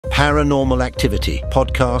Paranormal Activity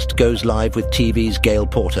podcast goes live with TV's Gail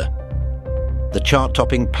Porter. The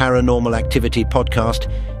chart-topping Paranormal Activity podcast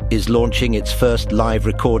is launching its first live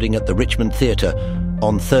recording at the Richmond Theatre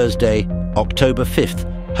on Thursday, October 5th,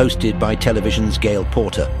 hosted by television's Gail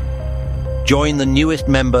Porter. Join the newest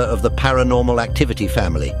member of the Paranormal Activity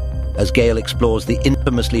family as Gail explores the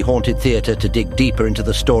infamously haunted theatre to dig deeper into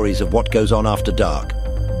the stories of what goes on after dark.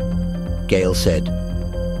 Gail said,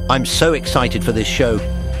 "I'm so excited for this show.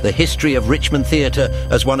 The history of Richmond Theatre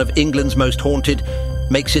as one of England's most haunted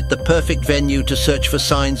makes it the perfect venue to search for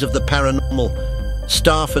signs of the paranormal.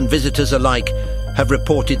 Staff and visitors alike have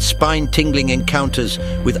reported spine-tingling encounters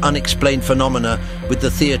with unexplained phenomena with the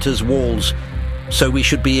theatre's walls, so we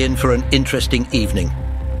should be in for an interesting evening."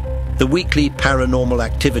 The weekly Paranormal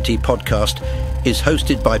Activity podcast is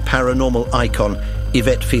hosted by paranormal icon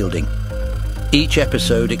Yvette Fielding. Each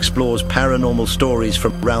episode explores paranormal stories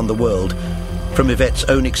from around the world, from Yvette's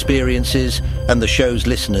own experiences and the show's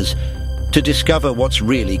listeners, to discover what's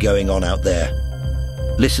really going on out there.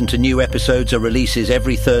 Listen to new episodes or releases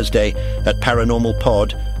every Thursday at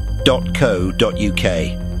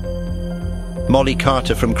paranormalpod.co.uk. Molly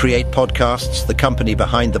Carter from Create Podcasts, the company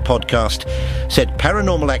behind the podcast, said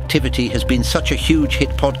Paranormal Activity has been such a huge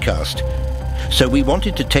hit podcast, so we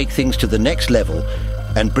wanted to take things to the next level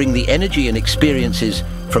and bring the energy and experiences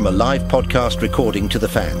from a live podcast recording to the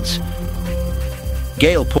fans.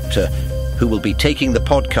 Gail Porter, who will be taking the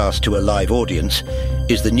podcast to a live audience,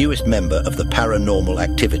 is the newest member of the Paranormal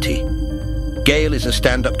Activity. Gail is a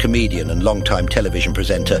stand-up comedian and long-time television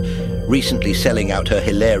presenter, recently selling out her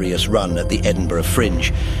hilarious run at the Edinburgh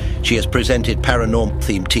Fringe. She has presented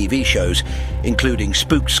paranormal-themed TV shows, including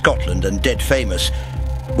Spook Scotland and Dead Famous,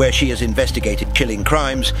 where she has investigated chilling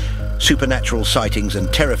crimes, supernatural sightings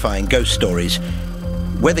and terrifying ghost stories.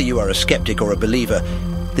 Whether you are a skeptic or a believer,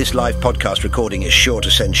 this live podcast recording is sure to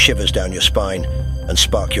send shivers down your spine and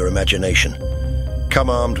spark your imagination. Come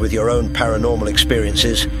armed with your own paranormal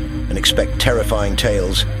experiences and expect terrifying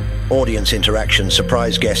tales, audience interaction,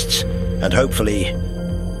 surprise guests, and hopefully,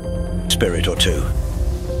 spirit or two.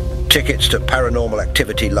 Tickets to Paranormal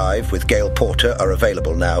Activity Live with Gail Porter are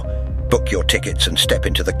available now. Book your tickets and step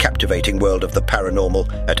into the captivating world of the paranormal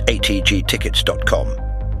at atgtickets.com.